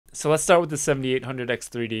So let's start with the 7800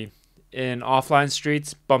 X3D. In offline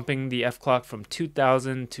streets, bumping the F clock from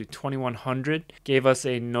 2000 to 2100 gave us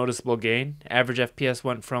a noticeable gain. Average FPS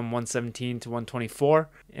went from 117 to 124,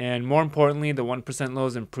 and more importantly, the 1%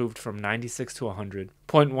 lows improved from 96 to 100.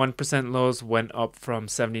 0.1% lows went up from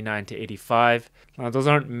 79 to 85. Now, those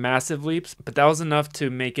aren't massive leaps, but that was enough to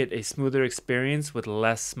make it a smoother experience with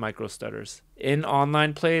less micro stutters. In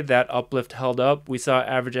online play, that uplift held up. We saw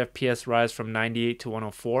average FPS rise from 98 to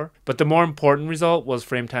 104, but the more important result was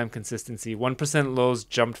frame time consistency. 1% lows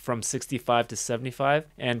jumped from 65 to 75,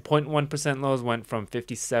 and 0.1% lows went from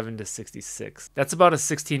 57 to 66. That's about a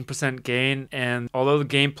 16% gain, and although the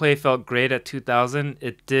gameplay felt great at 2000,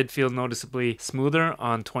 it did feel noticeably smoother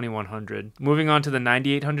on 2100. Moving on to the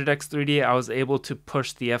 9800 X3D, I was able to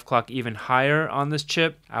push the F clock even higher on this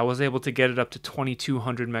chip. I was able to get it up to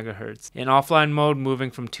 2200 megahertz. In offline mode,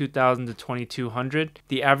 moving from 2000 to 2200,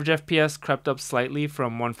 the average FPS crept up slightly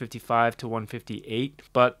from 155 to 158,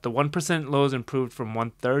 but the 1% lows improved from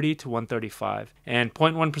 130 to 135, and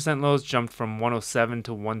 0.1% lows jumped from 107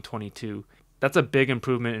 to 122. That's a big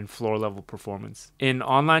improvement in floor level performance. In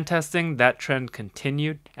online testing, that trend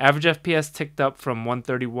continued. Average FPS ticked up from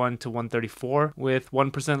 131 to 134, with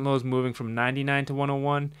 1% lows moving from 99 to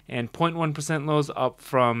 101, and 0.1% lows up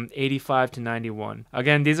from 85 to 91.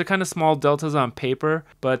 Again, these are kind of small deltas on paper,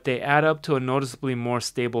 but they add up to a noticeably more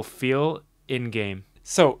stable feel in-game.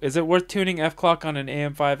 So, is it worth tuning F-Clock on an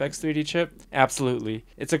AM5 X3D chip? Absolutely.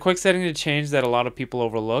 It's a quick setting to change that a lot of people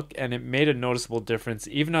overlook, and it made a noticeable difference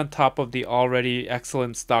even on top of the already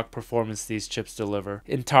excellent stock performance these chips deliver.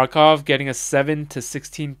 In Tarkov, getting a 7 to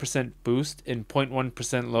 16% boost in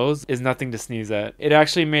 0.1% lows is nothing to sneeze at. It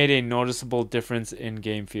actually made a noticeable difference in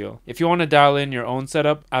game feel. If you want to dial in your own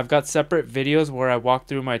setup, I've got separate videos where I walk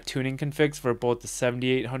through my tuning configs for both the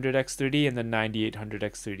 7800 X3D and the 9800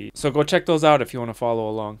 X3D. So go check those out if you want to follow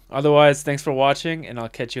along. Otherwise, thanks for watching, and I'll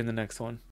catch you in the next one.